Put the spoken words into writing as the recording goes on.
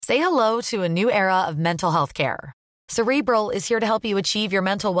Say hello to a new era of mental health care. Cerebral is here to help you achieve your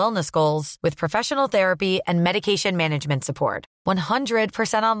mental wellness goals with professional therapy and medication management support.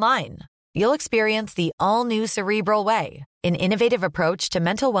 100% online. You'll experience the all-new Cerebral Way, an innovative approach to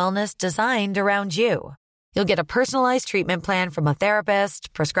mental wellness designed around you. You'll get a personalized treatment plan from a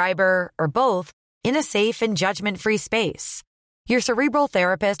therapist, prescriber, or both in a safe and judgment-free space. Your Cerebral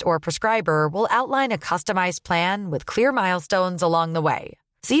therapist or prescriber will outline a customized plan with clear milestones along the way,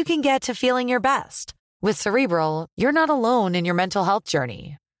 so you can get to feeling your best. With Cerebral, you're not alone in your mental health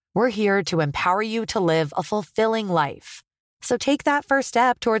journey. We're here to empower you to live a fulfilling life. So take that first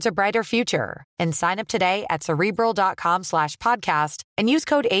step towards a brighter future and sign up today at Cerebral.com/podcast and use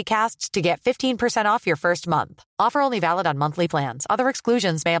code ACAST to get 15% off your first month. Offer only valid on monthly plans. Other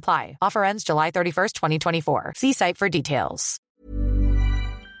exclusions may apply. Offer ends July 31st, 2024. See site for details.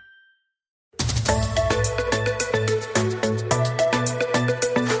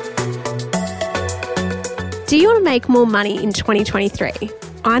 Do you want to make more money in 2023?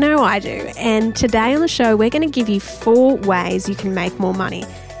 I know I do. And today on the show, we're going to give you 4 ways you can make more money.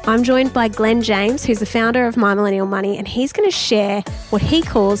 I'm joined by Glen James, who's the founder of My Millennial Money, and he's going to share what he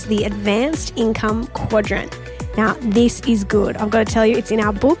calls the advanced income quadrant. Now, this is good. I've got to tell you, it's in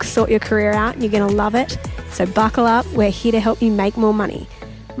our book, Sort Your Career Out. You're going to love it. So buckle up. We're here to help you make more money.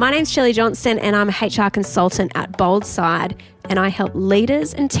 My name's Shelley Johnson, and I'm a HR consultant at Boldside, and I help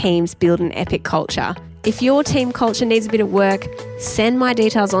leaders and teams build an epic culture. If your team culture needs a bit of work, send my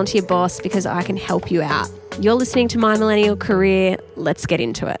details on to your boss because I can help you out. You're listening to My Millennial Career. Let's get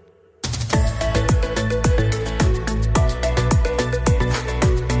into it.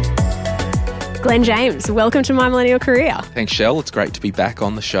 Glen James, welcome to My Millennial Career. Thanks, Shell. It's great to be back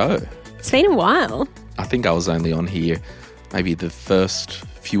on the show. It's been a while. I think I was only on here maybe the first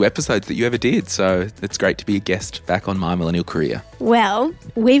few episodes that you ever did, so it's great to be a guest back on My Millennial Career. Well,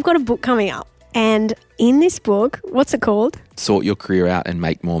 we've got a book coming up. And in this book, what's it called? Sort Your Career Out and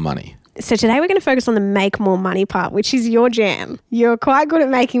Make More Money. So today we're going to focus on the make more money part, which is your jam. You're quite good at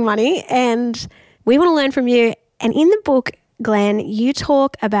making money and we want to learn from you. And in the book, Glen, you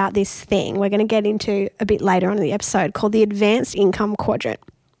talk about this thing we're going to get into a bit later on in the episode called the advanced income quadrant.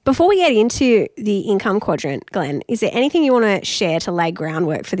 Before we get into the income quadrant, Glen, is there anything you want to share to lay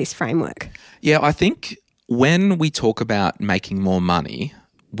groundwork for this framework? Yeah, I think when we talk about making more money,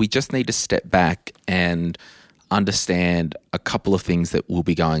 we just need to step back and understand a couple of things that will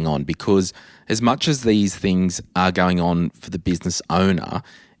be going on, because as much as these things are going on for the business owner,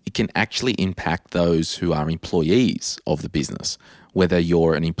 it can actually impact those who are employees of the business, whether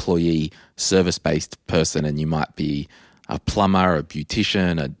you're an employee service-based person and you might be a plumber, a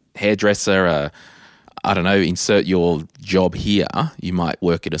beautician, a hairdresser, I don't know, insert your job here. You might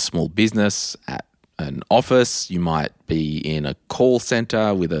work at a small business, at an office, you might be in a call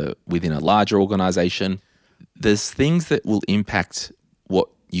center within a larger organization. There's things that will impact what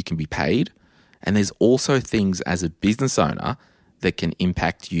you can be paid, and there's also things as a business owner that can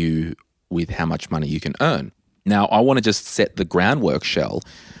impact you with how much money you can earn. Now, I want to just set the groundwork, Shell,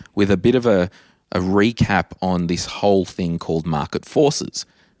 with a bit of a recap on this whole thing called market forces,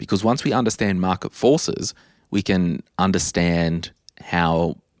 because once we understand market forces, we can understand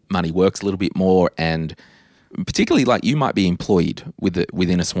how money works a little bit more, and particularly like you might be employed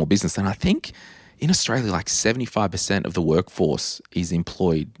within a small business. And I think in Australia, like 75% of the workforce is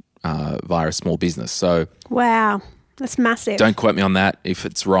employed via a small business. So wow, that's massive. Don't quote me on that. If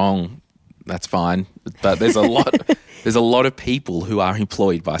it's wrong, that's fine. But there's a lot of people who are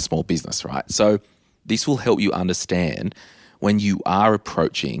employed by a small business, right? So this will help you understand when you are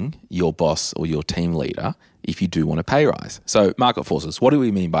approaching your boss or your team leader if you do want a pay rise. So market forces, what do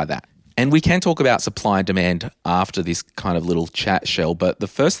we mean by that? And we can talk about supply and demand after this kind of little chat, Shell, but the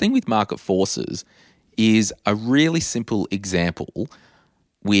first thing with market forces is a really simple example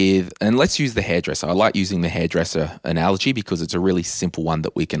and let's use the hairdresser. I like using the hairdresser analogy because it's a really simple one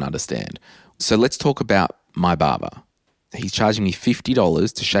that we can understand. So let's talk about my barber. He's charging me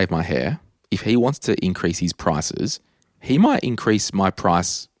 $50 to shave my hair. If he wants to increase his prices, he might increase my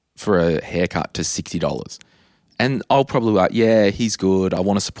price for a haircut to $60. And I'll probably be like, yeah, he's good. I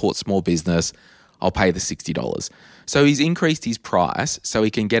want to support small business. I'll pay the $60. So he's increased his price so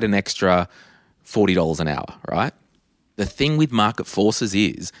he can get an extra $40 an hour, right? The thing with market forces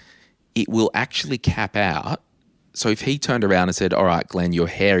is it will actually cap out. So if he turned around and said, all right, Glen, your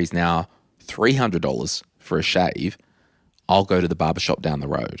hair is now $300 for a shave, I'll go to the barbershop down the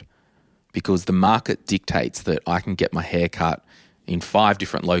road, because the market dictates that I can get my hair cut in 5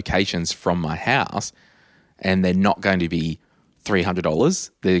 different locations from my house, and they're not going to be $300.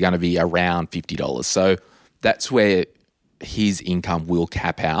 They're going to be around $50. So that's where his income will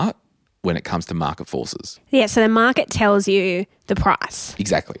cap out when it comes to market forces. Yeah, so the market tells you the price.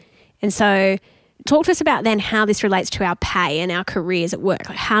 Exactly. And so talk to us about then how this relates to our pay and our careers at work.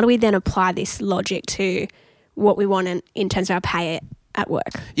 Like, how do we then apply this logic to what we want in terms of our pay at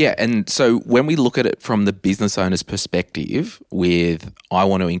work? Yeah, and so when we look at it from the business owner's perspective with, I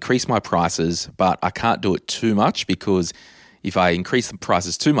want to increase my prices, but I can't do it too much because if I increase the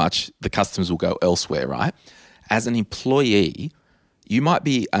prices too much, the customers will go elsewhere, right? As an employee, you might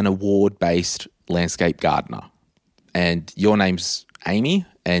be an award-based landscape gardener and your name's Amy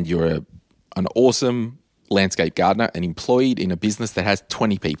and you're an awesome landscape gardener and employed in a business that has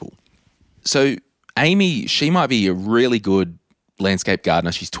 20 people. So Amy, she might be a really good landscape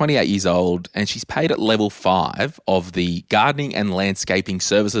gardener. She's 28 years old and she's paid at level 5 of the Gardening and Landscaping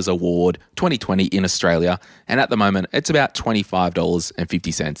Services Award 2020 in Australia. And at the moment, it's about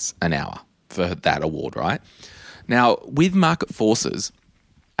 $25.50 an hour for that award, right? Now, with market forces,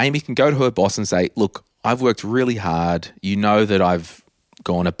 Amy can go to her boss and say, look, I've worked really hard. You know that I've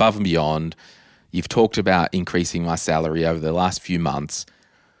gone above and beyond. You've talked about increasing my salary over the last few months.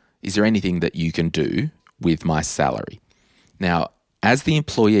 Is there anything that you can do with my salary? Now, as the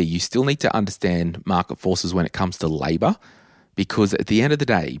employer, you still need to understand market forces when it comes to labour, because at the end of the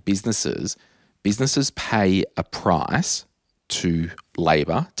day, businesses pay a price to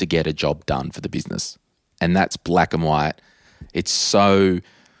labour to get a job done for the business. And that's black and white. It's so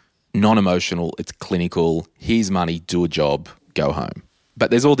non-emotional. It's clinical. Here's money, do a job, go home. But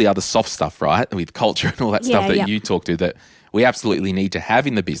there's all the other soft stuff, right, with culture and all that stuff that you talk to that we absolutely need to have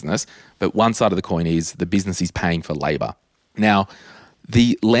in the business. But one side of the coin is the business is paying for labour. Now,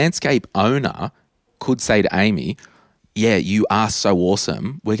 the landscape owner could say to Amy, yeah, you are so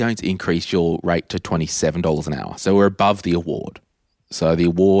awesome. We're going to increase your rate to $27 an hour. So we're above the award. So the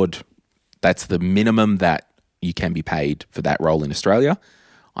award, that's the minimum that you can be paid for that role in Australia.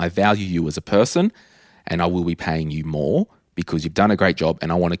 I value you as a person and I will be paying you more because you've done a great job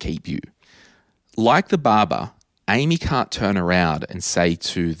and I want to keep you. Like the barber, Amy can't turn around and say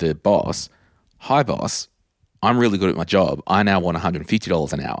to the boss, hi boss, I'm really good at my job. I now want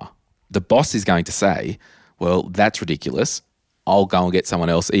 $150 an hour. The boss is going to say, well, that's ridiculous. I'll go and get someone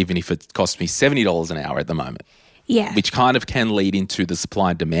else even if it costs me $70 an hour at the moment. Yeah. Which kind of can lead into the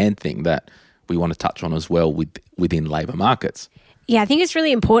supply and demand thing that we want to touch on as well within labour markets. Yeah, I think it's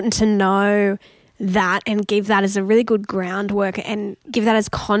really important to know that and give that as a really good groundwork and give that as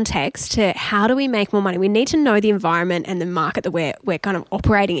context to how do we make more money. We need to know the environment and the market that we're kind of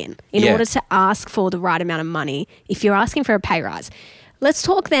operating in order to ask for the right amount of money if you're asking for a pay rise. Let's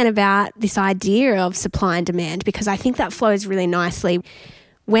talk then about this idea of supply and demand, because I think that flows really nicely.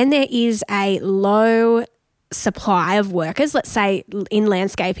 When there is a low supply of workers, let's say in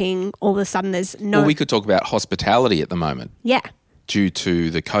landscaping, all of a sudden there's no... Well, we could talk about hospitality at the moment. Yeah. Due to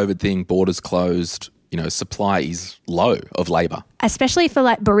the COVID thing, borders closed, supply is low of labour. Especially for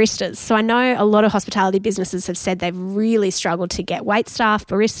like baristas. So I know a lot of hospitality businesses have said they've really struggled to get wait staff,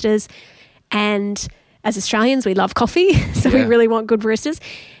 baristas, and as Australians, we love coffee, so we really want good baristas.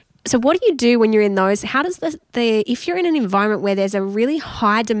 So what do you do when you're in those? How does if you're in an environment where there's a really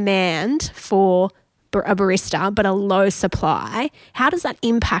high demand for a barista but a low supply, how does that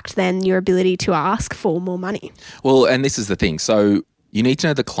impact then your ability to ask for more money? Well, and this is the thing. So you need to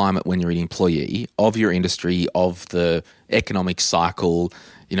know the climate when you're an employee of your industry, of the economic cycle.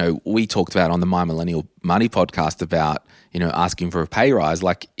 We talked about on the My Millennial Money podcast about, asking for a pay rise.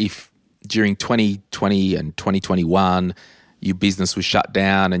 Like if during 2020 and 2021, your business was shut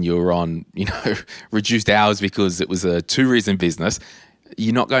down and you were on, reduced hours because it was a tourism business,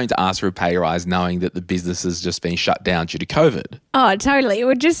 you're not going to ask for a pay rise knowing that the business has just been shut down due to COVID. Oh, totally. It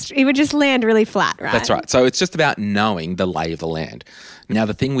would just land really flat, right? That's right. So it's just about knowing the lay of the land. Now,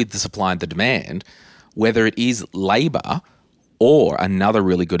 the thing with the supply and the demand, whether it is labour or another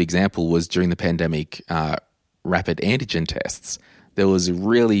really good example was during the pandemic, rapid antigen tests. There was a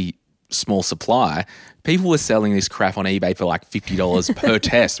really small supply. People were selling this crap on eBay for like $50 per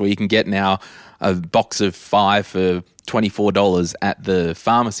test, where you can get now a box of 5 for $24 at the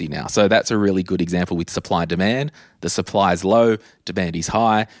pharmacy now. So that's a really good example with supply and demand. The supply is low, demand is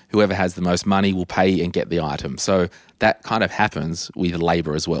high. Whoever has the most money will pay and get the item. So that kind of happens with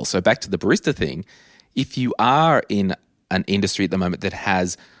labour as well. So back to the barista thing, if you are in an industry at the moment that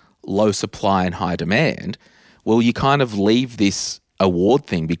has low supply and high demand, well, you kind of leave this award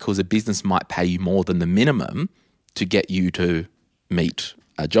thing because a business might pay you more than the minimum to get you to meet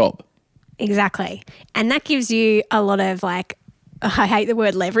a job. Exactly. And that gives you a lot of I hate the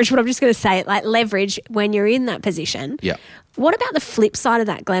word leverage, but I'm just going to say it, like leverage when you're in that position. Yeah. What about the flip side of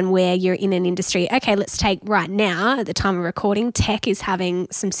that, Glenn, where you're in an industry? Okay, let's take right now, at the time of recording, tech is having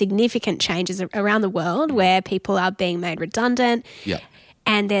some significant changes around the world where people are being made redundant. Yeah.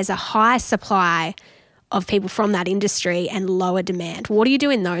 And there's a high supply of people from that industry and lower demand. What do you do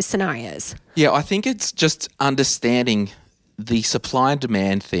in those scenarios? Yeah, I think it's just understanding the supply and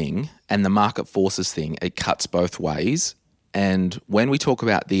demand thing and the market forces thing. It cuts both ways. And when we talk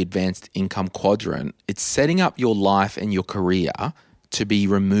about the advanced income quadrant, it's setting up your life and your career to be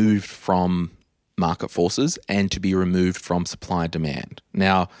removed from market forces and to be removed from supply and demand.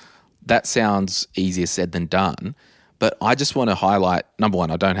 Now, that sounds easier said than done, but I just want to highlight, number one,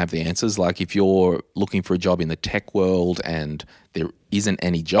 I don't have the answers. Like if you're looking for a job in the tech world and there isn't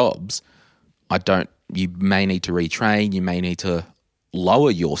any jobs, you may need to retrain, you may need to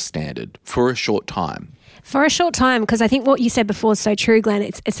lower your standard for a short time. For a short time, because I think what you said before is so true, Glenn.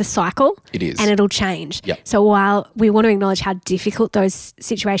 It's a cycle. It is. And it'll change. Yep. So while we want to acknowledge how difficult those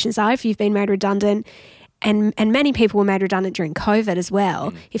situations are, if you've been made redundant, and many people were made redundant during COVID as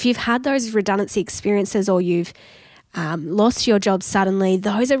well, if you've had those redundancy experiences or you've lost your job suddenly,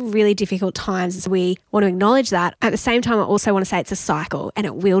 those are really difficult times. So we want to acknowledge that. At the same time, I also want to say it's a cycle and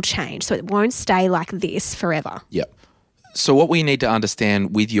it will change. So it won't stay like this forever. Yep. So what we need to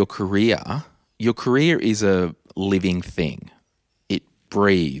understand with your career is a living thing. It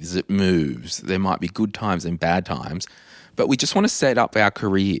breathes, it moves. There might be good times and bad times, but we just want to set up our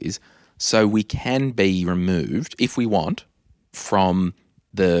careers so we can be removed, if we want, from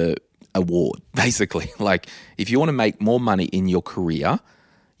the award, basically. Like if you want to make more money in your career,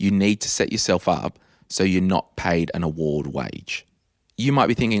 you need to set yourself up so you're not paid an award wage. You might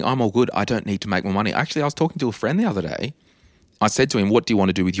be thinking, I'm all good, I don't need to make more money. Actually, I was talking to a friend the other day. I said to him, what do you want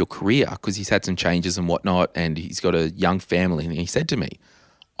to do with your career? Because he's had some changes and whatnot and he's got a young family. And he said to me,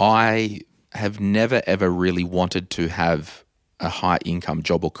 I have never, ever really wanted to have a high income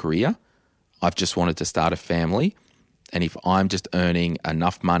job or career. I've just wanted to start a family. And if I'm just earning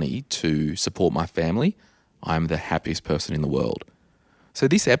enough money to support my family, I'm the happiest person in the world. So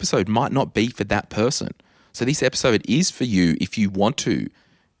this episode might not be for that person. So this episode is for you if you want to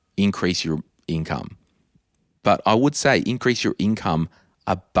increase your income. But I would say increase your income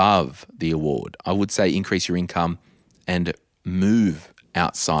above the award. I would say increase your income and move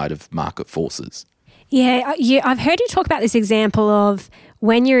outside of market forces. Yeah, I've heard you talk about this example of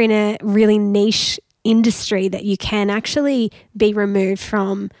when you're in a really niche industry that you can actually be removed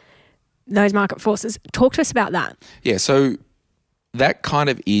from those market forces. Talk to us about that. Yeah, so that kind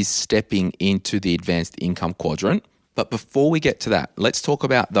of is stepping into the advanced income quadrant. But before we get to that, let's talk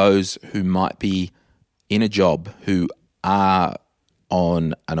about those who might be in a job who are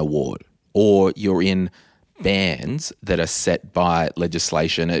on an award, or you're in bands that are set by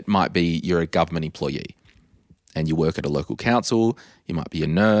legislation. It might be you're a government employee and you work at a local council, you might be a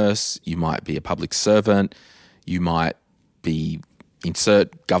nurse, you might be a public servant, you might be,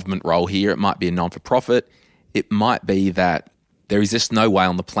 insert government role here, it might be a non-for-profit. It might be that there is just no way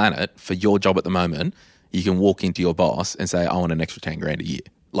on the planet for your job at the moment you can walk into your boss and say, I want an extra 10 grand a year.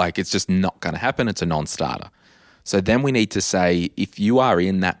 Like it's just not going to happen. It's a non-starter. So then we need to say, if you are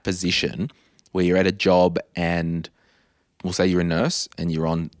in that position where you're at a job and we'll say you're a nurse and you're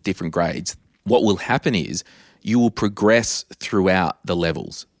on different grades, what will happen is you will progress throughout the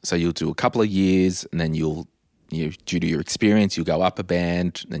levels. So you'll do a couple of years and then due to your experience, you'll go up a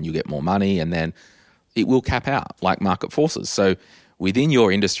band, then you'll get more money and then it will cap out like market forces. So within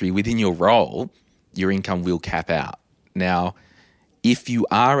your industry, within your role, your income will cap out. Now, if you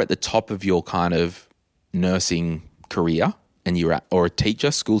are at the top of your kind of nursing career and or a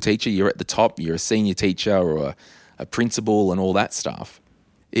teacher, school teacher, you're at the top, you're a senior teacher or a principal and all that stuff,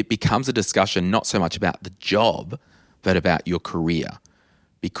 it becomes a discussion not so much about the job, but about your career.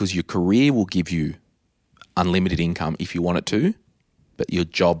 Because your career will give you unlimited income if you want it to, but your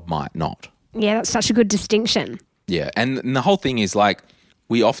job might not. Yeah, that's such a good distinction. Yeah, and the whole thing is like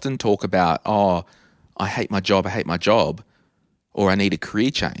we often talk about, oh, I hate my job, or I need a career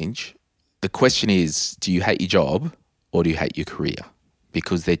change. The question is, do you hate your job or do you hate your career?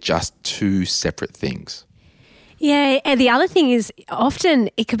 Because they're just two separate things. Yeah, and the other thing is often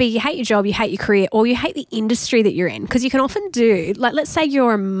it could be you hate your job, you hate your career, or you hate the industry that you're in. Because you can often do, like let's say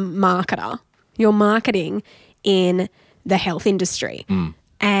you're a marketer, you're marketing in the health industry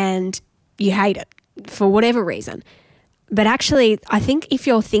and you hate it for whatever reason. But actually, I think if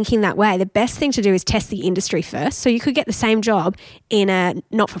you're thinking that way, the best thing to do is test the industry first. So you could get the same job in a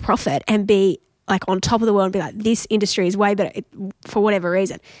not-for-profit and be like on top of the world and be like, this industry is way better for whatever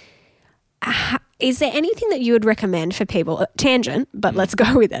reason. is there anything that you would recommend for people, tangent, but let's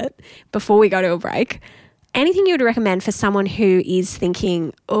go with it before we go to a break, anything you would recommend for someone who is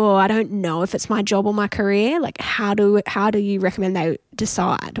thinking, oh, I don't know if it's my job or my career? Like how do you recommend they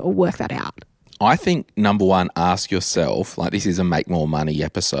decide or work that out? I think, number one, ask yourself, like this is a make more money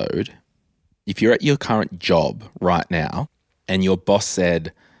episode. If you're at your current job right now and your boss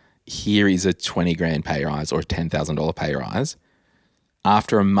said, here is a 20 grand pay rise or a $10,000 pay rise,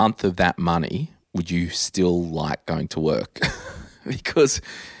 after a month of that money, would you still like going to work? Because,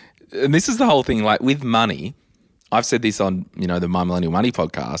 and this is the whole thing, like with money, I've said this on, the My Millennial Money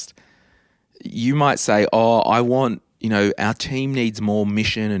podcast, you might say, oh, I want, our team needs more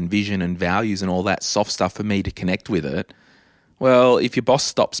mission and vision and values and all that soft stuff for me to connect with it. Well, if your boss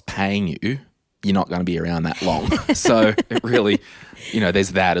stops paying you, you're not going to be around that long. So it really,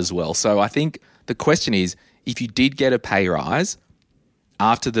 there's that as well. So I think the question is, if you did get a pay rise,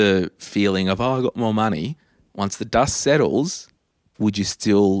 after the feeling of, oh, I got more money, once the dust settles, would you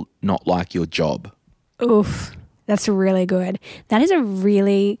still not like your job? Oof, that's really good. That is a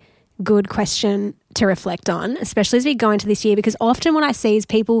really good question to reflect on, especially as we go into this year, because often what I see is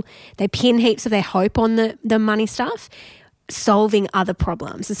people, they pin heaps of their hope on the money stuff, solving other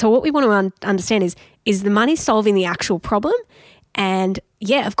problems. And so what we want to understand is the money solving the actual problem? And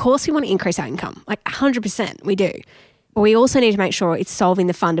yeah, of course we want to increase our income, like 100% we do. But we also need to make sure it's solving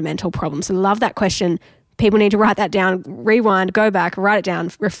the fundamental problem. So love that question. People need to write that down, rewind, go back, write it down,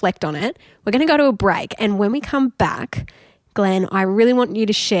 reflect on it. We're going to go to a break. And when we come back, Glen, I really want you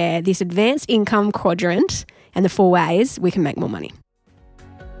to share this advanced income quadrant and the 4 ways we can make more money.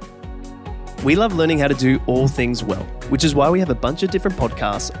 We love learning how to do all things well, which is why we have a bunch of different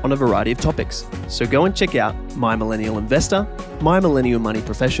podcasts on a variety of topics. So go and check out My Millennial Investor, My Millennial Money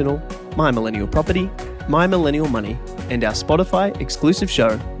Professional, My Millennial Property, My Millennial Money, and our Spotify exclusive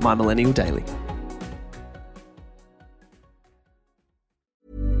show, My Millennial Daily.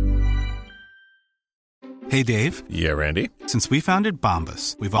 Hey, Dave. Yeah, Randy. Since we founded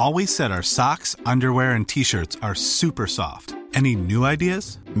Bombas, we've always said our socks, underwear, and T-shirts are super soft. Any new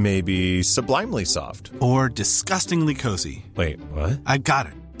ideas? Maybe sublimely soft. Or disgustingly cozy. Wait, what? I got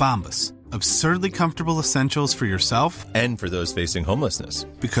it. Bombas. Absurdly comfortable essentials for yourself and for those facing homelessness.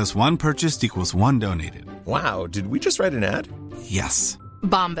 Because one purchased equals one donated. Wow, did we just write an ad? Yes.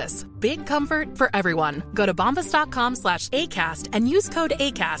 Bombas. Big comfort for everyone. Go to bombas.com/ACAST and use code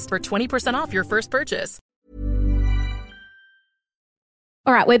ACAST for 20% off your first purchase.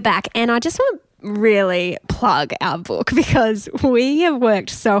 All right, we're back. And I just want to really plug our book because we have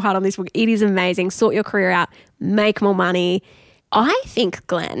worked so hard on this book. It is amazing. Sort your career out, make more money. I think,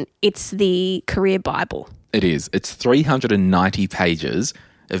 Glen, it's the career Bible. It is. It's 390 pages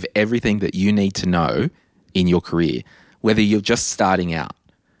of everything that you need to know in your career, whether you're just starting out,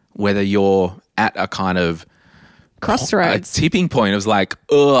 whether you're at a kind of crossroads, a tipping point of like,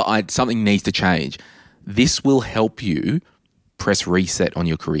 something needs to change. This will help you press reset on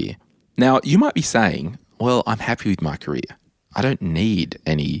your career. Now, you might be saying, well, I'm happy with my career. I don't need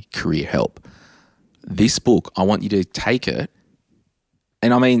any career help. This book, I want you to take it.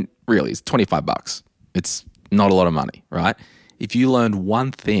 And I mean, really, it's $25. It's not a lot of money, right? If you learn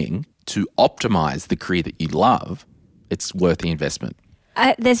one thing to optimize the career that you love, it's worth the investment.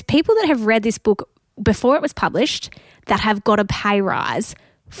 There's people that have read this book before it was published that have got a pay rise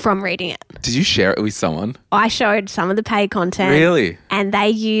from reading it. Did you share it with someone? I showed some of the paid content. Really? And they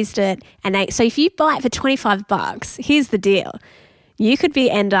used it. So if you buy it for $25, here's the deal. You could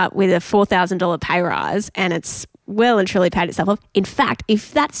end up with a $4,000 pay rise and it's well and truly paid itself off. In fact,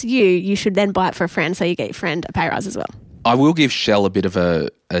 if that's you, you should then buy it for a friend so you get your friend a pay rise as well. I will give Shell a bit of a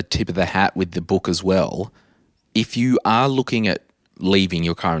tip of the hat with the book as well. If you are looking at leaving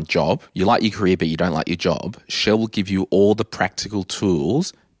your current job, you like your career but you don't like your job, Shell will give you all the practical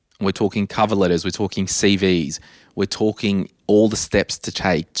tools. We're talking cover letters, we're talking CVs, we're talking all the steps to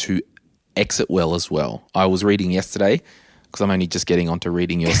take to exit well as well. I was reading yesterday, because I'm only just getting onto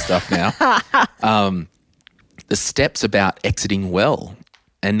reading your stuff now, the steps about exiting well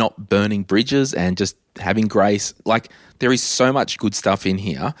and not burning bridges and just having grace. Like, there is so much good stuff in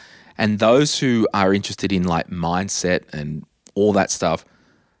here. And those who are interested in like mindset and all that stuff,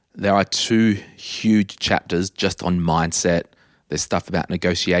 there are 2 huge chapters just on mindset. There's stuff about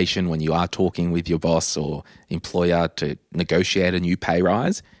negotiation when you are talking with your boss or employer to negotiate a new pay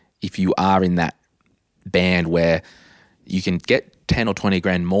rise. If you are in that band where you can get 10 or 20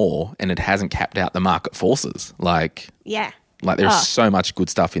 grand more and it hasn't capped out the market forces. There's so much good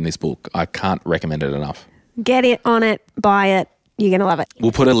stuff in this book. I can't recommend it enough. Get it on it, buy it. You're going to love it.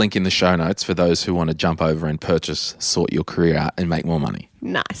 We'll put a link in the show notes for those who want to jump over and purchase Sort Your Career Out and Make More Money.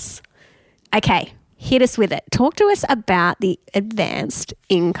 Nice. Okay, hit us with it. Talk to us about the advanced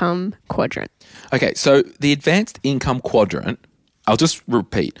income quadrant. Okay, so the advanced income quadrant, I'll just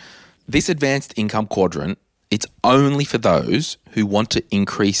repeat. This advanced income quadrant, it's only for those who want to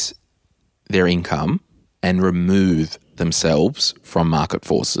increase their income and remove themselves from market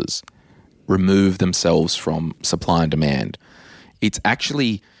forces, remove themselves from supply and demand. It's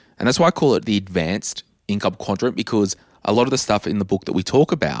actually, and that's why I call it the advanced income quadrant, because a lot of the stuff in the book that we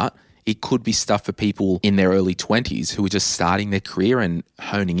talk about, it could be stuff for people in their early 20s who are just starting their career and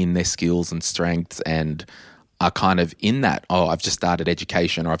honing in their skills and strengths and are kind of in that, oh, I've just started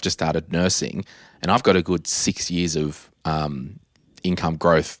education or I've just started nursing and I've got a good 6 years of income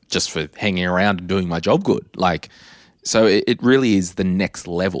growth just for hanging around and doing my job good. Like, so it really is the next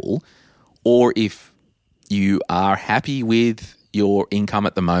level. Or if you are happy with your income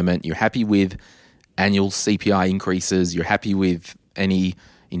at the moment, you're happy with annual CPI increases, you're happy with any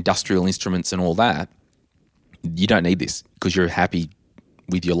industrial instruments and all that, you don't need this because you're happy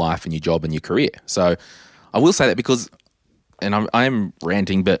with your life and your job and your career. So I will say that because, and I am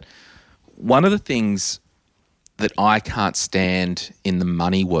ranting, but one of the things that I can't stand in the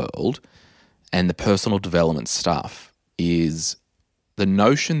money world and the personal development stuff is the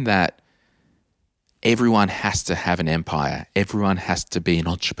notion that everyone has to have an empire, everyone has to be an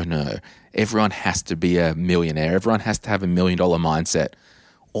entrepreneur, everyone has to be a millionaire, everyone has to have $1 million mindset.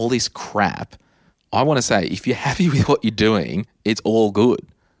 All this crap, I want to say, if you're happy with what you're doing, it's all good.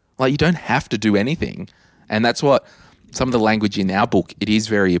 Like, you don't have to do anything. And that's what some of the language in our book, it is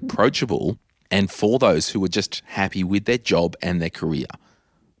very approachable and for those who are just happy with their job and their career.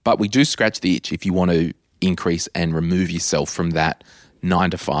 But we do scratch the itch if you want to increase and remove yourself from that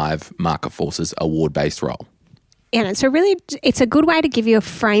 9-to-5 market forces award-based role. Yeah, so really it's a good way to give you a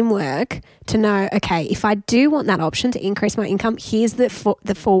framework to know, okay, if I do want that option to increase my income, here's the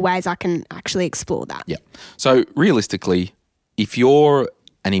four ways I can actually explore that. Yeah. So realistically, if you're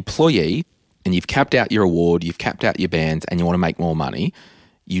an employee and you've capped out your award, you've capped out your bands and you want to make more money,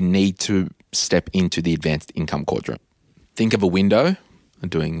 you need to step into the advanced income quadrant. Think of a window. I'm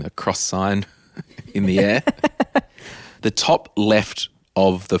doing the cross sign in the air. The top left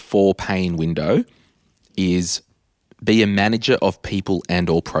of the 4-pane window is be a manager of people and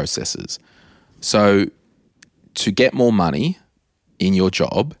or processes. So to get more money in your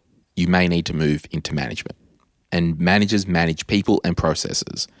job, you may need to move into management. And managers manage people and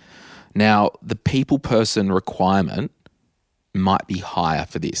processes. Now, the people person requirement might be higher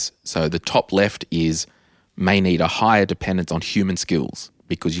for this. So the top left may need a higher dependence on human skills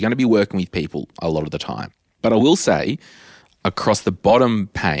because you're going to be working with people a lot of the time. But I will say, across the bottom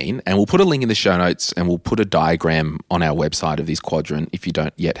pane, and we'll put a link in the show notes and we'll put a diagram on our website of this quadrant if you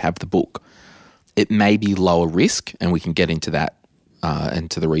don't yet have the book. It may be lower risk, and we can get into that and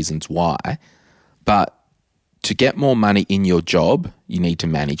to the reasons why. But to get more money in your job, you need to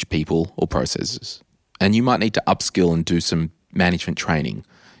manage people or processes. And you might need to upskill and do some management training.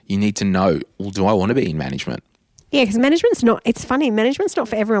 You need to know, well, do I want to be in management? Yeah, because it's funny, management's not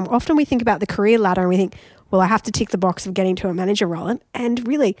for everyone. Often we think about the career ladder and we think, well, I have to tick the box of getting to a manager role. And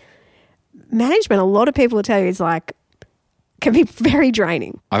really, management, a lot of people will tell you, can be very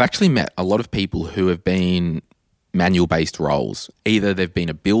draining. I've actually met a lot of people who have been manual-based roles. Either they've been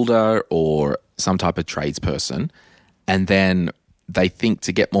a builder or some type of tradesperson, and then they think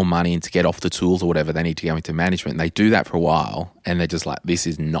to get more money and to get off the tools or whatever, they need to go into management. And they do that for a while, and they're just like, this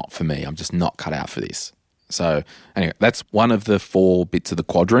is not for me. I'm just not cut out for this. So anyway, that's one of the 4 bits of the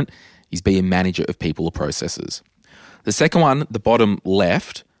quadrant, is be a manager of people or processes. The second one, the bottom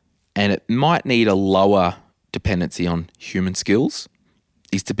left, and it might need a lower dependency on human skills,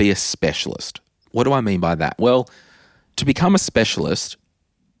 is to be a specialist. What do I mean by that? Well, to become a specialist,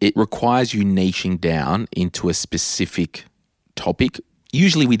 it requires you niching down into a specific topic,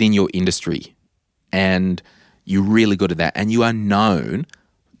 usually within your industry, and you're really good at that, and you are known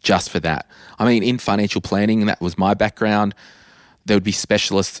just for that. I mean, in financial planning, that was my background, there would be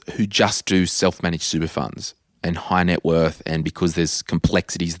specialists who just do self-managed super funds and high net worth, and because there's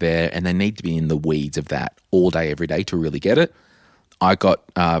complexities there and they need to be in the weeds of that all day, every day to really get it. I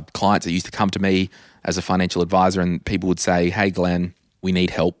got clients that used to come to me as a financial advisor, and people would say, hey, Glenn, we need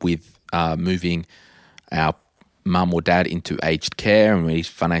help with moving our mum or dad into aged care and we need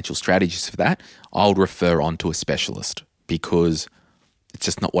financial strategies for that. I would refer on to a specialist because it's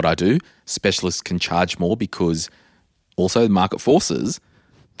just not what I do. Specialists can charge more because also market forces,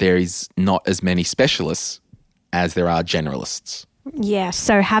 there is not as many specialists as there are generalists. Yeah,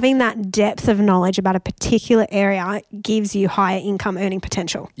 so having that depth of knowledge about a particular area gives you higher income earning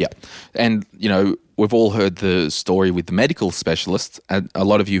potential. Yeah. And, we've all heard the story with the medical specialists. And a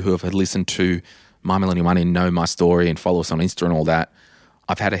lot of you who have listened to My Millennial Money know my story and follow us on Insta and all that.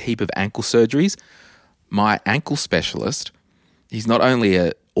 I've had a heap of ankle surgeries. My ankle specialist, he's not only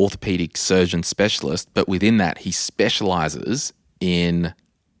an orthopedic surgeon specialist, but within that, he specializes in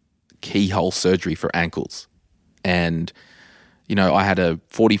keyhole surgery for ankles. And I had a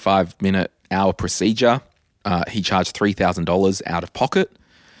 45-hour procedure. He charged $3,000 out of pocket.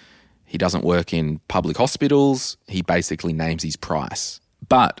 He doesn't work in public hospitals. He basically names his price.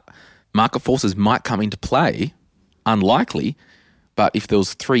 But market forces might come into play, unlikely, but if there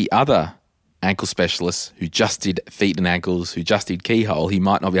was 3 other ankle specialists who just did feet and ankles, who just did keyhole, he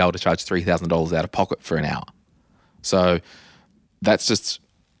might not be able to charge $3,000 out of pocket for an hour. So that's just...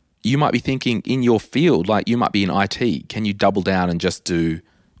 You might be thinking in your field, like you might be in IT, can you double down and just do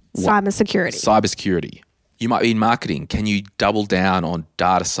cybersecurity? You might be in marketing. Can you double down on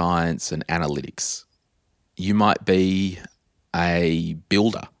data science and analytics? You might be a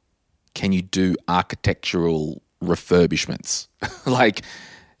builder. Can you do architectural refurbishments?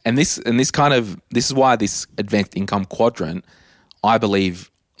 This is why this advanced income quadrant, I believe,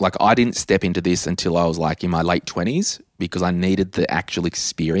 I didn't step into this until I was in my late 20s because I needed the actual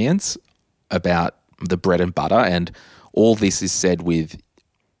experience about the bread and butter. And all this is said with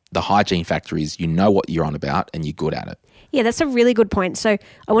the hygiene factor is you know what you're on about and you're good at it. Yeah, that's a really good point. So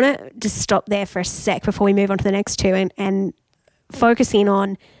I want to just stop there for a sec before we move on to the next two and focus in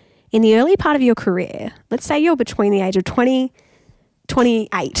the early part of your career. Let's say you're between the age of 20,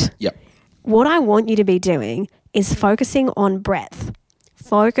 28. Yep. What I want you to be doing is focusing on breadth.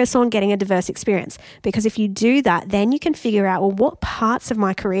 Focus on getting a diverse experience, because if you do that, then you can figure out, well, what parts of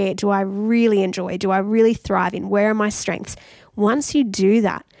my career do I really enjoy? Do I really thrive in? Where are my strengths? Once you do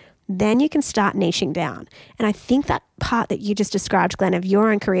that, then you can start niching down. And I think that part that you just described, Glenn, of your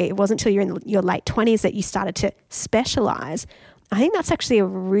own career, it wasn't until you're in your late 20s that you started to specialize. I think that's actually a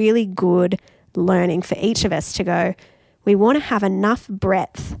really good learning for each of us to go, we want to have enough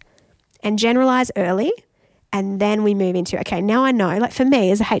breadth and generalize early. And then we move into, okay, now I know, for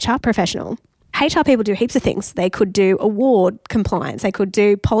me as a HR professional, HR people do heaps of things. They could do award compliance. They could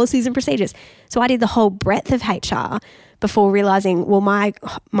do policies and procedures. So I did the whole breadth of HR before realizing, well,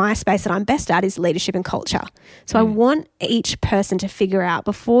 my space that I'm best at is leadership and culture. So I want each person to figure out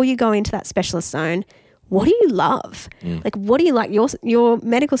before you go into that specialist zone, what do you love? What do you like? Your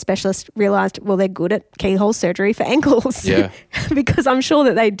medical specialist realized, well, they're good at keyhole surgery for ankles. Yeah. Because I'm sure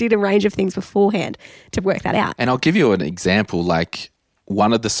that they did a range of things beforehand to work that out. And I'll give you an example.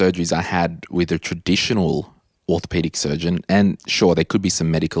 One of the surgeries I had with a traditional orthopedic surgeon, and sure, there could be some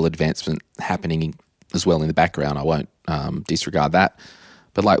medical advancement happening as well in the background. I won't disregard that.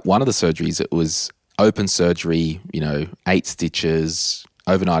 But one of the surgeries, it was open surgery, 8 stitches,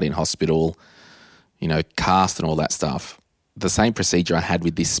 overnight in hospital, cast and all that stuff. The same procedure I had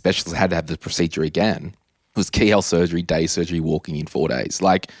with this specialist, I had to have the procedure again. It was keyhole surgery, day surgery, walking in 4 days.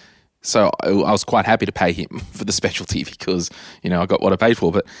 So I was quite happy to pay him for the specialty because, I got what I paid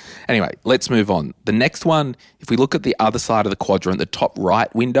for. But anyway, let's move on. The next one, if we look at the other side of the quadrant, the top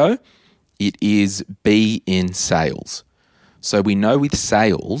right window, it is be in sales. So we know with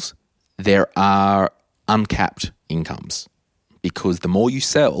sales, there are uncapped incomes because the more you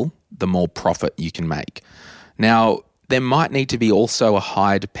sell, the more profit you can make. Now, there might need to be also a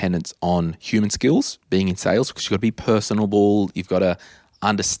high dependence on human skills being in sales because you've got to be personable, you've got to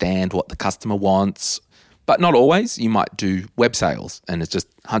understand what the customer wants, but not always. You might do web sales and it's just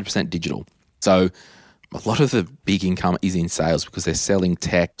 100% digital. So a lot of the big income is in sales because they're selling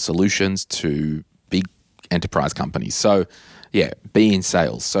tech solutions to big enterprise companies. So yeah, be in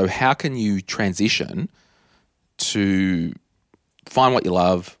sales. So how can you transition to find what you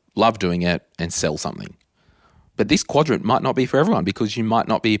love doing it, and sell something? But this quadrant might not be for everyone because you might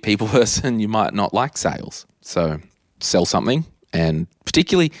not be a people person, you might not like sales. So sell something, and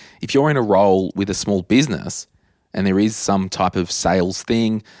particularly if you're in a role with a small business and there is some type of sales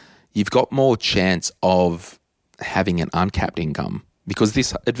thing, you've got more chance of having an uncapped income because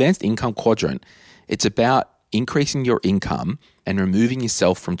this advanced income quadrant, it's about increasing your income and removing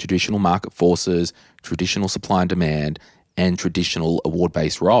yourself from traditional market forces, traditional supply and demand, and traditional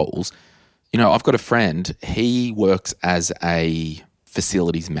award-based roles. I've got a friend, he works as a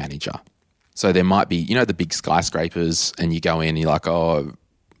facilities manager. So there might be, the big skyscrapers and you go in and you're like, oh,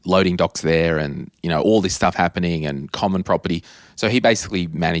 loading docks there and, all this stuff happening and common property. So he basically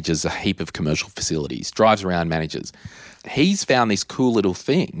manages a heap of commercial facilities, drives around, manages. He's found this cool little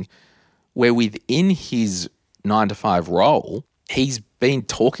thing where within his 9-to-5 role, he's been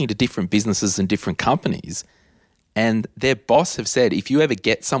talking to different businesses and different companies, and their boss have said, if you ever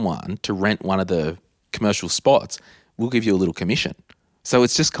get someone to rent one of the commercial spots, we'll give you a little commission. So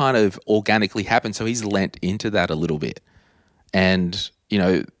it's just kind of organically happened. So he's lent into that a little bit. And, you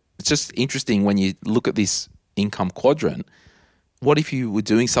know, it's just interesting when you look at this income quadrant. What if you were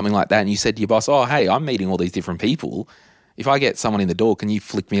doing something like that and you said to your boss, oh, hey, I'm meeting all these different people. If I get someone in the door, can you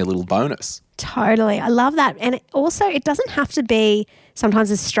flick me a little bonus? Totally. I love that. And it doesn't have to be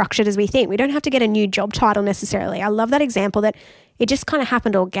sometimes as structured as we think. We don't have to get a new job title necessarily. I love that example that it just kind of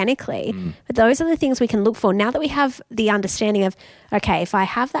happened organically. But those are the things we can look for. Now that we have the understanding of, okay, if I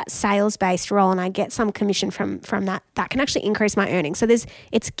have that sales-based role and I get some commission from that, that can actually increase my earnings. So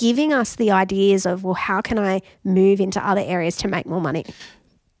it's giving us the ideas of, well, how can I move into other areas to make more money?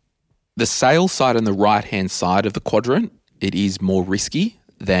 The sales side and the right-hand side of the quadrant, it is more risky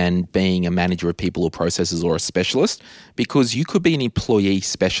than being a manager of people or processes or a specialist, because you could be an employee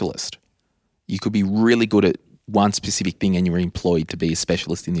specialist. You could be really good at one specific thing and you're employed to be a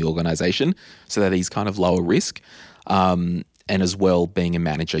specialist in the organisation. So that is kind of lower risk. And as well, being a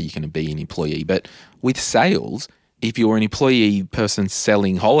manager, you can be an employee. But with sales, if you're an employee person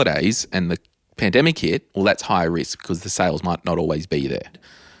selling holidays and the pandemic hit, well, that's higher risk because the sales might not always be there.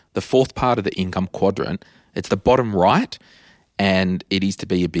 The fourth part of the income quadrant, it's the bottom right, and it is to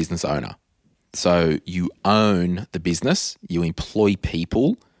be a business owner. So you own the business, you employ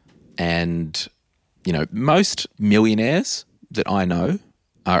people, and, you know, most millionaires that I know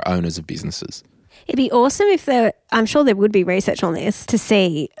are owners of businesses. It'd be awesome if I'm sure there would be research on this to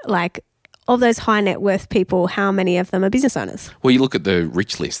see, like, of those high net worth people, how many of them are business owners? Well, you look at the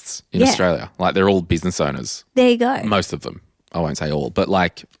rich lists in Australia, like they're all business owners. There you go. Most of them. I won't say all, but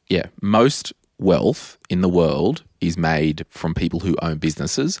most wealth in the world is made from people who own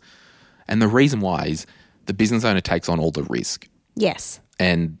businesses. And the reason why is the business owner takes on all the risk. Yes.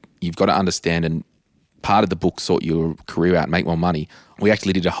 And you've got to understand, and part of the book, Sort Your Career Out, Make More Money, we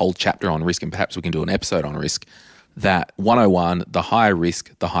actually did a whole chapter on risk, and perhaps we can do an episode on risk, that 101, the higher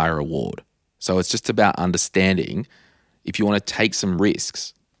risk, the higher reward. So it's just about understanding if you want to take some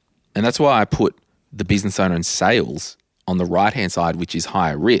risks. And that's why I put the business owner and sales on the right-hand side, which is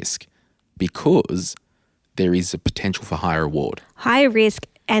higher risk, because there is a potential for higher reward. Higher risk,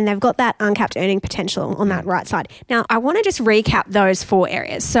 and they've got that uncapped earning potential on that right side. Now, I want to just recap those 4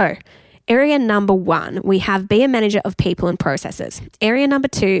 areas. So, area number 1, we have be a manager of people and processes. Area number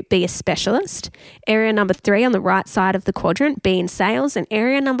 2, be a specialist. Area number 3 on the right side of the quadrant, be in sales. And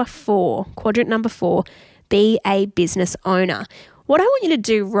area number 4, quadrant number 4, be a business owner. What I want you to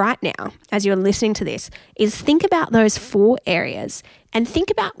do right now, as you're listening to this, is think about those 4 areas and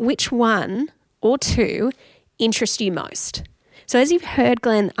think about which one or 2 interest you most. So as you've heard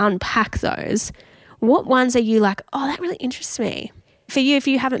Glenn unpack those, what ones are you like, oh, that really interests me? For you, if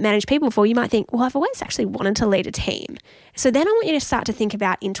you haven't managed people before, you might think, well, I've always actually wanted to lead a team. So then I want you to start to think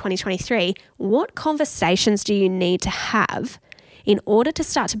about in 2023, what conversations do you need to have in order to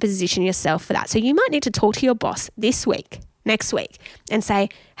start to position yourself for that? So you might need to talk to your boss this week, next week, and say,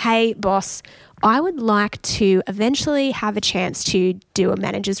 hey, boss, I would like to eventually have a chance to do a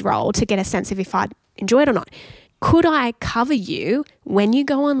manager's role to get a sense of if I'd enjoy it or not. Could I cover you when you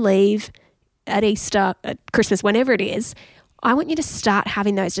go on leave at Easter, at Christmas, whenever it is? I want you to start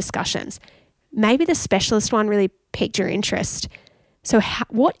having those discussions. Maybe the specialist one really piqued your interest. So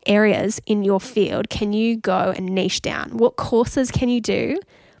what areas in your field can you go and niche down? What courses can you do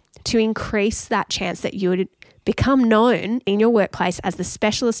to increase that chance that you would become known in your workplace as the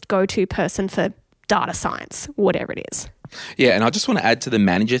specialist go-to person for data science, whatever it is? Yeah, and I just want to add to the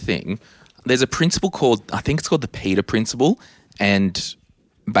manager thing. There's a principle called, I think it's called the Peter Principle, and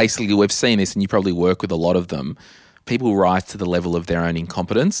basically we've seen this, and you probably work with a lot of them. People rise to the level of their own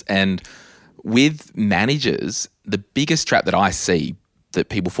incompetence, and with managers, the biggest trap that I see that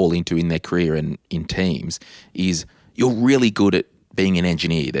people fall into in their career and in teams is you're really good at being an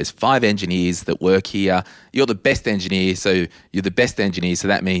engineer. There's 5 engineers that work here. You're the best engineer, so you're the best engineer, so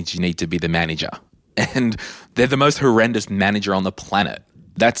that means you need to be the manager. And they're the most horrendous manager on the planet.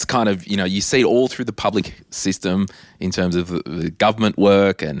 That's kind of, you see it all through the public system in terms of the government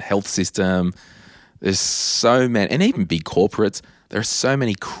work and health system. There's so many, and even big corporates, there are so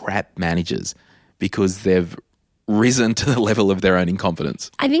many crap managers because they've risen to the level of their own incompetence.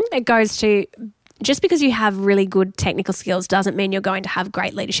 I think that goes to, just because you have really good technical skills doesn't mean you're going to have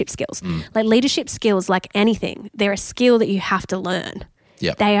great leadership skills. Like leadership skills, like anything, they're a skill that you have to learn.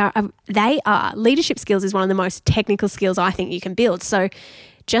 Yep. They are. Leadership skills is one of the most technical skills I think you can build. So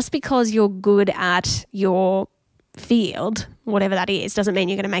just because you're good at your field, whatever that is, doesn't mean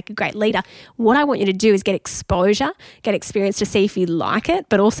you're going to make a great leader. What I want you to do is get exposure, get experience to see if you like it,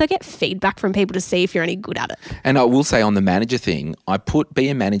 but also get feedback from people to see if you're any good at it. And I will say on the manager thing, I put be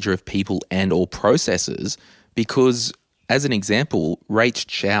a manager of people and or processes because, as an example, Rach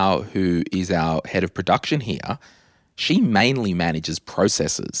Chow, who is our head of production here, she mainly manages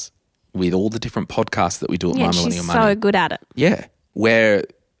processes with all the different podcasts that we do at My Millennial Money. She's so good at it. Yeah, where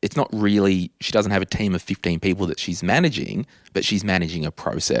it's not really, she doesn't have a team of 15 people that she's managing, but she's managing a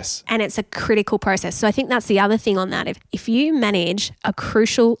process. And it's a critical process. So I think that's the other thing on that. If you manage a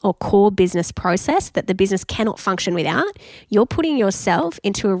crucial or core business process that the business cannot function without, you're putting yourself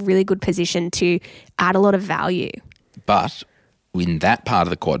into a really good position to add a lot of value. But in that part of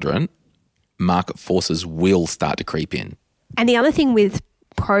the quadrant, market forces will start to creep in. And the other thing with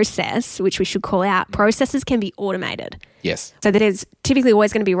process, which we should call out, processes can be automated. Yes. So there's typically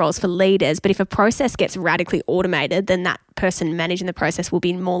always going to be roles for leaders, but if a process gets radically automated, then that person managing the process will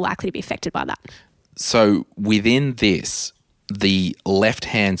be more likely to be affected by that. So within this, the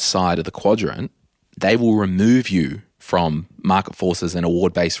left-hand side of the quadrant, they will remove you from market forces and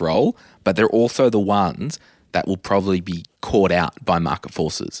award-based role, but they're also the ones that will probably be caught out by market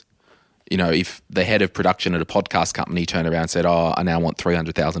forces. You know, if the head of production at a podcast company turned around and said, oh, I now want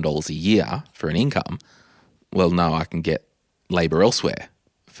 $300,000 a year for an income, well, no, I can get labour elsewhere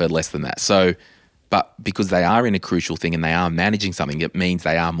for less than that. So, but because they are in a crucial thing and they are managing something, it means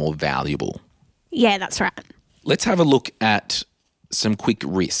they are more valuable. Yeah, that's right. Let's have a look at some quick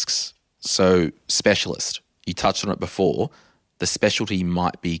risks. So, specialist, you touched on it before, the specialty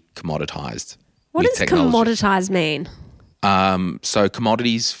might be commoditised. What does commoditised mean? So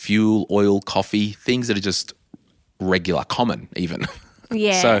commodities, fuel, oil, coffee, things that are just regular, common even.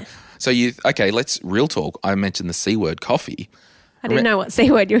 Yeah. Let's real talk. I mentioned the C word, coffee. I didn't know what C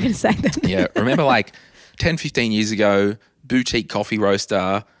word you were going to say then. Yeah. Remember like 10, 15 years ago, boutique coffee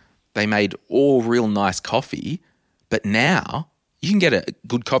roaster, they made all real nice coffee, but now you can get a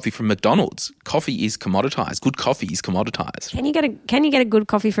good coffee from McDonald's. Coffee is commoditized. Good coffee is commoditized. Can you get a good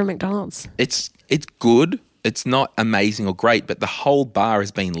coffee from McDonald's? It's good. It's not amazing or great, but the whole bar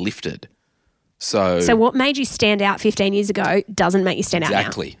has been lifted. So what made you stand out 15 years ago doesn't make you stand out now.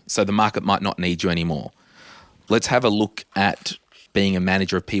 Exactly. So the market might not need you anymore. Let's have a look at being a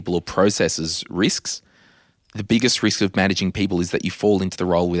manager of people or processes risks. The biggest risk of managing people is that you fall into the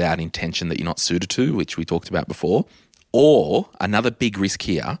role without intention that you're not suited to, which we talked about before. Or another big risk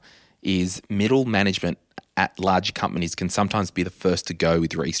here is middle management at larger companies can sometimes be the first to go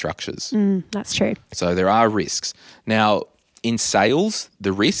with restructures. That's true. So there are risks. Now, in sales,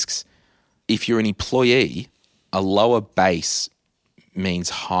 the risks, if you're an employee, a lower base means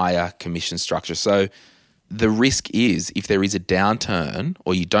higher commission structure. So the risk is if there is a downturn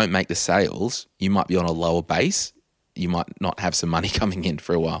or you don't make the sales, you might be on a lower base. You might not have some money coming in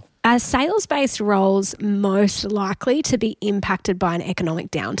for a while. Are sales-based roles most likely to be impacted by an economic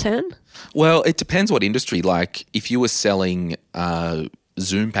downturn? Well, it depends what industry. Like if you were selling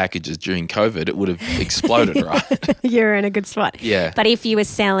Zoom packages during COVID, it would have exploded, right? You're in a good spot. Yeah. But if you were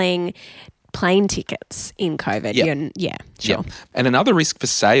selling plane tickets in COVID, sure. Yeah. And another risk for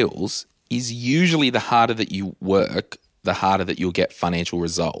sales is usually the harder that you work, the harder that you'll get financial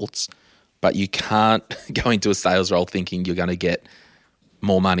results. But you can't go into a sales role thinking you're going to get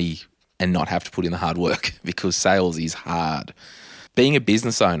more money and not have to put in the hard work because sales is hard. Being a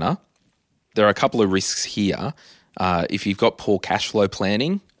business owner, there are a couple of risks here. If you've got poor cash flow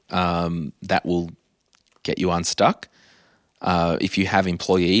planning, that will get you unstuck. If you have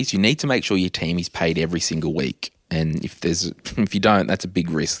employees, you need to make sure your team is paid every single week. And if you don't, that's a big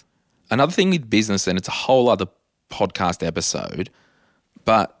risk. Another thing with business, and it's a whole other podcast episode,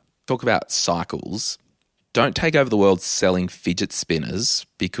 but talk about cycles. Don't take over the world selling fidget spinners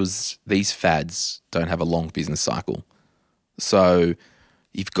because these fads don't have a long business cycle. So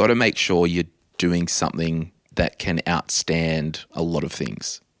you've got to make sure you're doing something that can outstand a lot of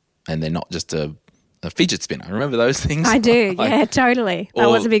things and they're not just a fidget spinner. Remember those things? I do. Yeah, totally. That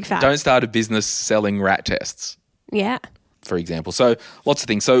was a big fad. Don't start a business selling rat tests. Yeah. For example. So lots of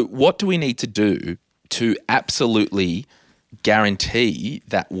things. So what do we need to do to absolutely guarantee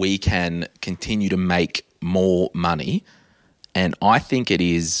that we can continue to make more money? And I think it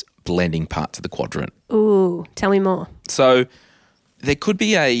is blending parts of the quadrant. Ooh, tell me more. So there could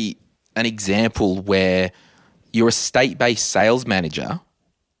be an example where you're a state-based sales manager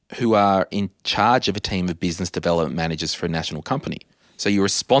who are in charge of a team of business development managers for a national company. So you're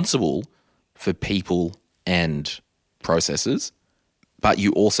responsible for people and processes, but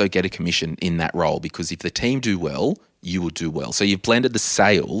you also get a commission in that role because if the team do well, you will do well. So you've blended the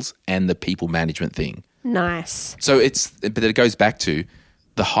sales and the people management thing. Nice. So but it goes back to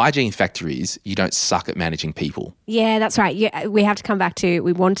the hygiene factor is you don't suck at managing people. Yeah, that's right. Yeah, we have to come back to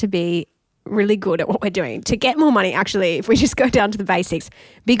we want to be really good at what we're doing. To get more money, actually, if we just go down to the basics,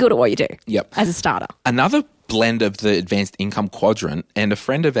 be good at what you do as a starter. Another blend of the advanced income quadrant, and a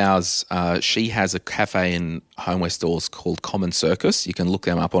friend of ours, she has a cafe and homeware stores called Common Circus. You can look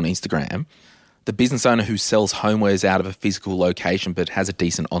them up on Instagram. The business owner who sells homewares out of a physical location but has a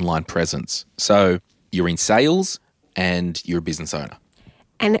decent online presence. So you're in sales and you're a business owner.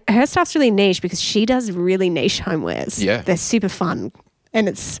 And her stuff's really niche because she does really niche homewares. Yeah. They're super fun and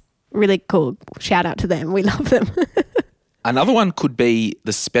it's really cool. Shout out to them. We love them. Another one could be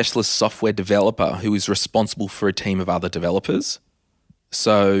the specialist software developer who is responsible for a team of other developers.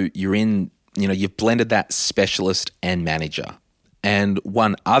 So you've blended that specialist and manager. And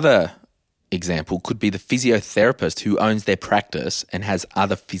one other example could be the physiotherapist who owns their practice and has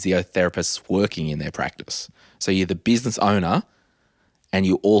other physiotherapists working in their practice. So you're the business owner and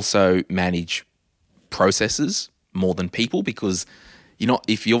you also manage processes more than people, because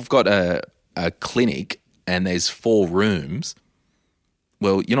if you've got a clinic and there's 4 rooms,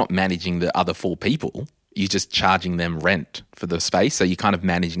 well, you're not managing the other 4 people. You're just charging them rent for the space. So you're kind of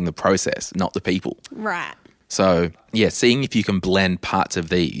managing the process, not the people. Right. So, seeing if you can blend parts of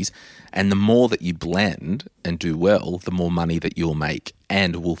these, and the more that you blend and do well, the more money that you'll make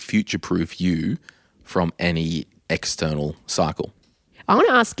and will future-proof you from any external cycle. I want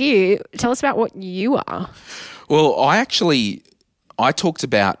to ask you, tell us about what you are. Well, I talked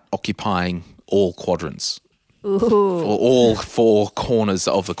about occupying all quadrants. Ooh. Or all 4 corners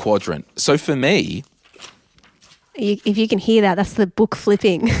of the quadrant. So for me, if you can hear that, that's the book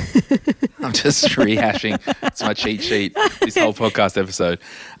flipping. I'm just rehashing. It's my cheat sheet, this whole podcast episode.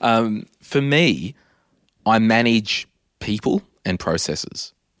 For me, I manage people and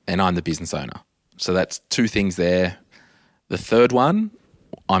processes, and I'm the business owner. So that's 2 things there. The third one,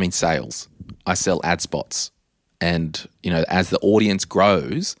 I'm in sales. I sell ad spots. And, as the audience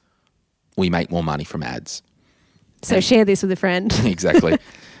grows, we make more money from ads. So share this with a friend. Exactly.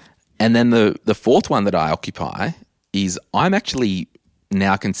 And then the fourth one that I occupy is I'm actually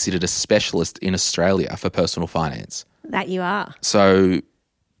now considered a specialist in Australia for personal finance. That you are. So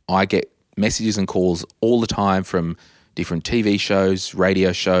I get messages and calls all the time from different TV shows,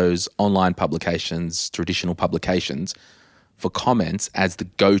 radio shows, online publications, traditional publications for comments as the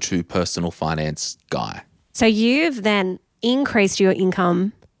go-to personal finance guy. So you've then increased your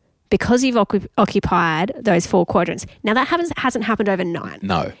income because you've occupied those 4 quadrants. Now, that hasn't happened overnight.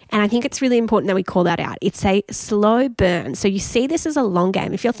 No. And I think it's really important that we call that out. It's a slow burn. So you see this as a long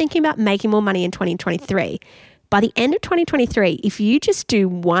game. If you're thinking about making more money in 2023, by the end of 2023, if you just do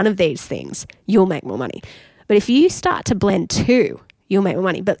one of these things, you'll make more money. But if you start to blend 2, you'll make more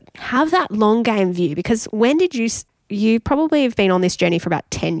money. But have that long game view, because when did you probably have been on this journey for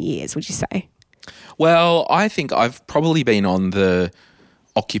about 10 years, would you say? Well, I think I've probably been on the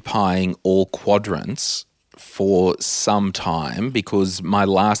occupying all quadrants for some time, because my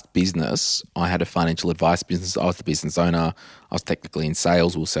last business, I had a financial advice business. I was the business owner. I was technically in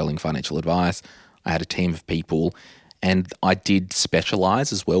sales. We were selling financial advice. I had a team of people, and I did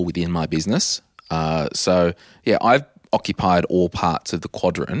specialize as well within my business. I've occupied all parts of the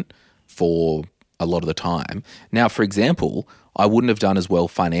quadrant for a lot of the time. Now, for example, I wouldn't have done as well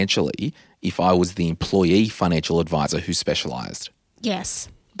financially if I was the employee financial advisor who specialized. Yes.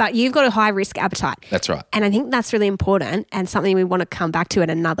 But you've got a high risk appetite. That's right. And I think that's really important, and something we want to come back to in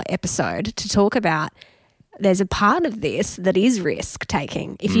another episode to talk about. There's a part of this that is risk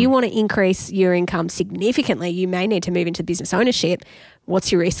taking. If you want to increase your income significantly, you may need to move into business ownership.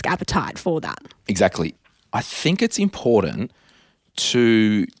 What's your risk appetite for that? Exactly. I think it's important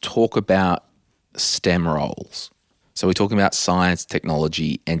to talk about STEM roles. So we're talking about science,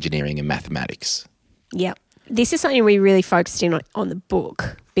 technology, engineering, and mathematics. Yep. This is something we really focused in on the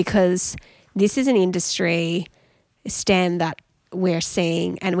book, because this is an industry, STEM, that we're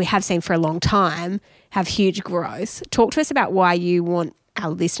seeing, and we have seen for a long time, have huge growth. Talk to us about why you want our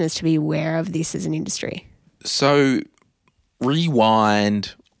listeners to be aware of this as an industry. So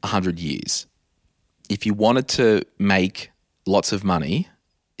rewind 100 years. If you wanted to make lots of money,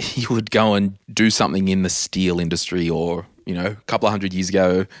 you would go and do something in the steel industry, or, a couple of 100 years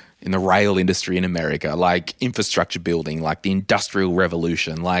ago in the rail industry in America, like infrastructure building, like the Industrial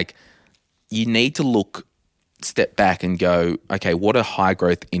Revolution. Like, you need to step back and go, okay, what are high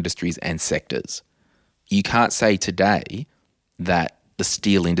growth industries and sectors? You can't say today that the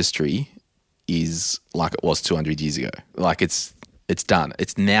steel industry is like it was 200 years ago. Like, it's done.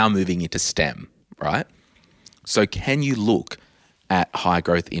 It's now moving into STEM, right? So can you look at high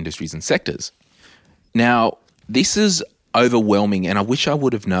growth industries and sectors? Now, this is overwhelming, and I wish I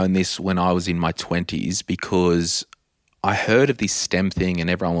would have known this when I was in my 20s, because I heard of this STEM thing and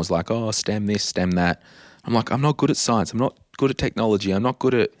everyone was like, oh, STEM this, STEM that. I'm like, I'm not good at science. I'm not good at technology. I'm not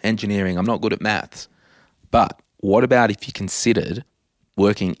good at engineering. I'm not good at maths. But what about if you considered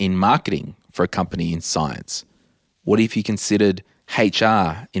working in marketing for a company in science? What if you considered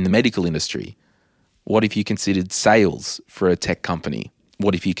HR in the medical industry? What if you considered sales for a tech company?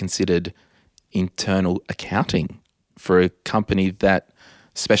 What if you considered internal accounting for a company that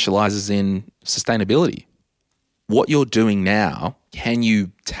specializes in sustainability? What you're doing now, can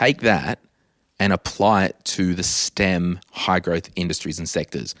you take that and apply it to the STEM high growth industries and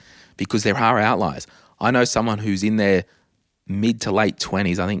sectors? Because there are outliers. I know someone who's in their mid to late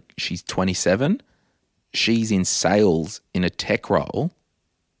 20s, I think she's 27. She's in sales in a tech role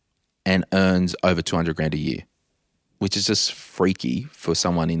and earns over 200 grand a year, which is just freaky for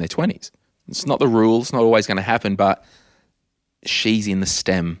someone in their 20s. It's not the rule. It's not always going to happen, but she's in the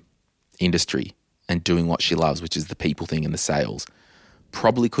STEM industry and doing what she loves, which is the people thing and the sales.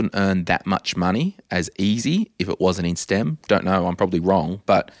 Probably couldn't earn that much money as easy if it wasn't in STEM. Don't know, I'm probably wrong,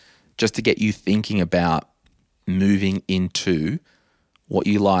 but just to get you thinking about moving into what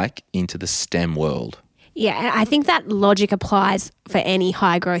you like into the STEM world. Yeah, I think that logic applies for any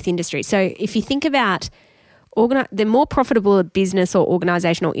high growth industry. So if you think about the more profitable a business or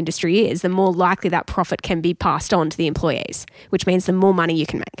organisation or industry is, the more likely that profit can be passed on to the employees, which means the more money you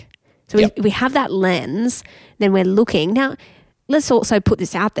can make. So if we have that lens, then we're looking. Now, let's also put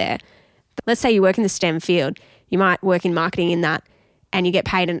this out there. Let's say you work in the STEM field. You might work in marketing in that and you get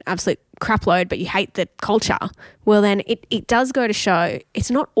paid an absolute crap load, but you hate the culture. Well, then it does go to show it's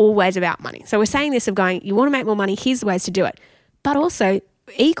not always about money. So we're saying this of going, you want to make more money, here's the ways to do it. But also,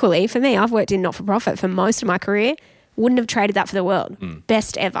 equally, for me, I've worked in not-for-profit for most of my career, wouldn't have traded that for the world.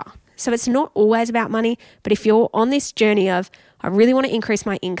 Best ever. So it's not always about money, but if you're on this journey of, I really want to increase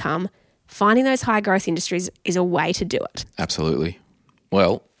my income, finding those high growth industries is a way to do it. Absolutely.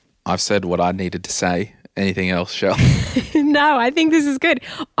 Well, I've said what I needed to say. Anything else, Shell? No, I think this is good.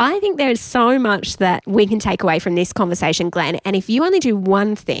 I think there is so much that we can take away from this conversation, Glenn. And if you only do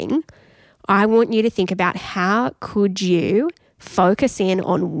one thing, I want you to think about how could you focus in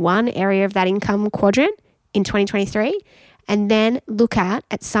on one area of that income quadrant in 2023 and then look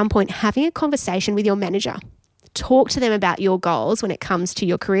at some point, having a conversation with your manager. Talk to them about your goals when it comes to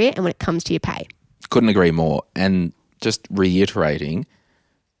your career and when it comes to your pay. Couldn't agree more. And just reiterating,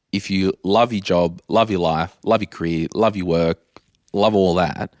 if you love your job, love your life, love your career, love your work, love all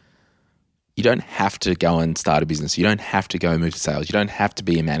that, you don't have to go and start a business. You don't have to go move to sales. You don't have to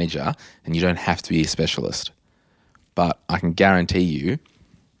be a manager and you don't have to be a specialist. But I can guarantee you,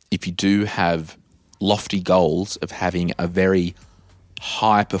 if you do have lofty goals of having a very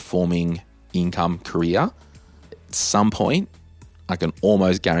high-performing income career, at some point, I can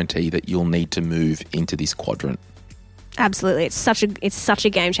almost guarantee that you'll need to move into this quadrant. Absolutely. It's such a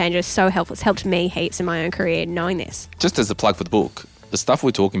game changer. It's so helpful. It's helped me heaps in my own career knowing this. Just as a plug for the book, the stuff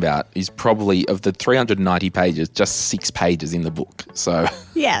we're talking about is probably, of the 390 pages, just 6 pages in the book. So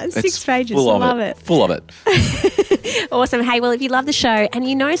yeah, 6 pages. I love it. Full of it. Awesome. Hey, well, if you love the show and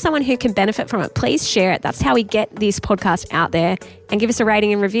you know someone who can benefit from it, please share it. That's how we get this podcast out there. And give us a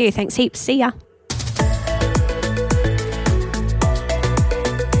rating and review. Thanks heaps. See ya.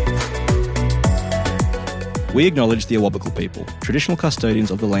 We acknowledge the Awabakal people, traditional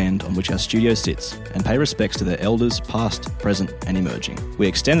custodians of the land on which our studio sits, and pay respects to their elders past, present and emerging. We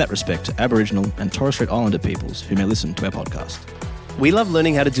extend that respect to Aboriginal and Torres Strait Islander peoples who may listen to our podcast. We love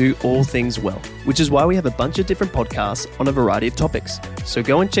learning how to do all things well, which is why we have a bunch of different podcasts on a variety of topics. So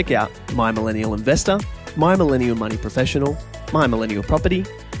go and check out My Millennial Investor, My Millennial Money Professional, My Millennial Property,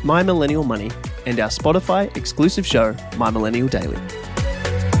 My Millennial Money, and our Spotify exclusive show, My Millennial Daily.